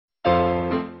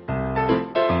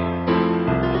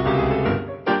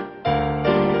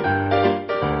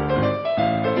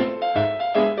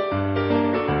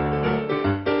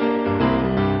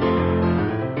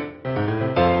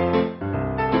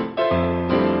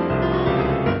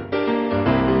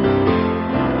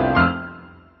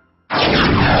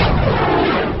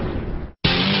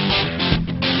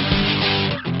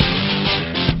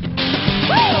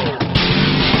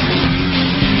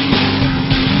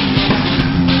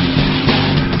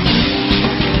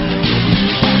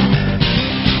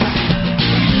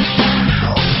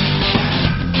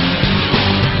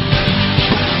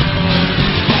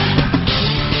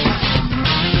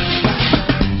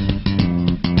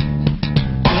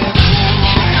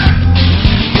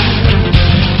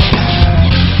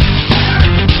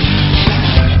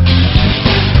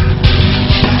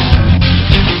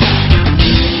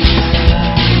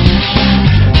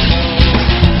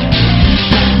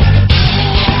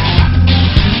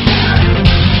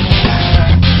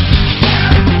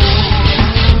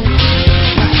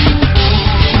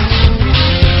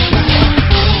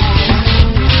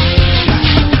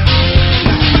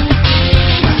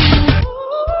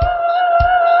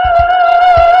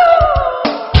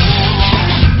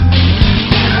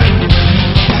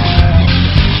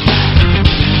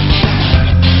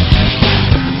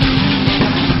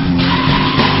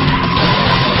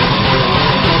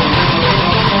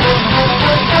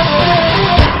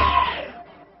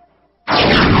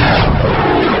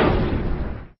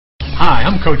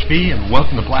Coach V, and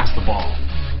welcome to Blast the Ball.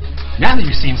 Now that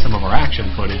you've seen some of our action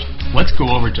footage, let's go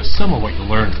over just some of what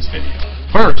you'll learn in this video.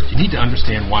 First, you need to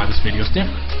understand why this video is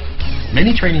different.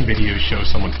 Many training videos show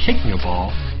someone kicking a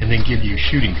ball and then give you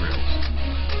shooting drills.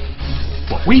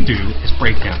 What we do is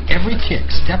break down every kick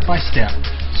step by step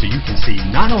so you can see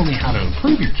not only how to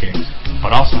improve your kicks,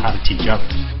 but also how to teach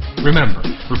others. Remember,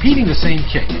 repeating the same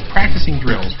kick and practicing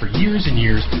drills for years and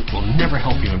years will never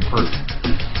help you improve.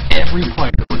 Every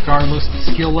player, regardless of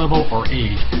skill level or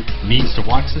age, needs to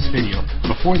watch this video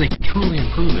before they can truly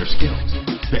improve their skills.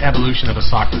 The evolution of a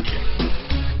soccer kick.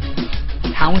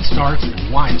 How it starts and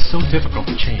why it's so difficult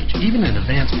to change, even in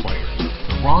advanced players.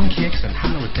 The wrong kicks and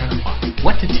how to identify.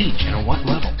 What to teach and at what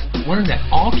level. Learn that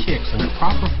all kicks in their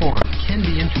proper form can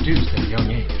be introduced at a young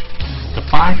age. The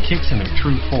 5 kicks in their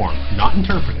true form, not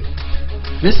interpreted.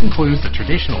 This includes the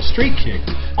traditional straight kick,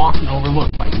 often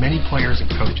overlooked by many players and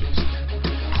coaches.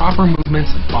 Proper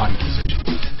movements and body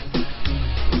positions.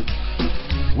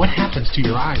 What happens to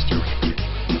your eyes during a kick?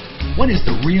 What is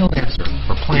the real answer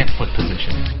for plant foot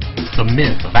positioning? The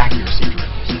myth of accuracy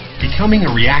drills. Becoming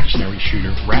a reactionary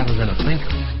shooter rather than a thinker.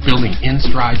 Building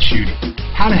in-stride shooting.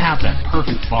 How to have that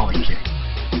perfect volley kick.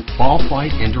 Ball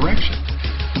flight and direction.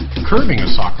 Curving a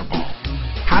soccer ball.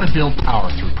 How to build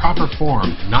power through proper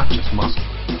form, not just muscle.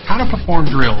 How to perform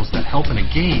drills that help in a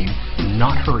game and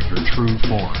not hurt your true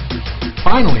form.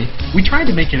 Finally, we tried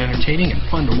to make it entertaining and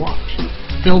fun to watch.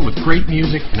 Filled with great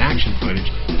music and action footage,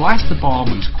 Blast the Ball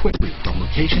moves quickly from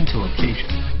location to location.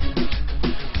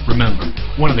 Remember,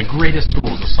 one of the greatest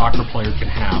tools a soccer player can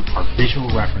have are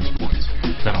visual reference points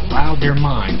that allow their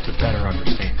mind to better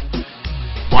understand.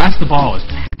 Blast the Ball is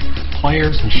packed with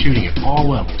players and shooting at all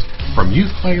levels, from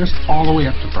youth players all the way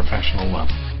up to professional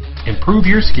level. Improve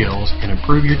your skills and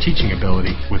improve your teaching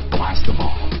ability with Blast the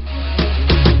Ball.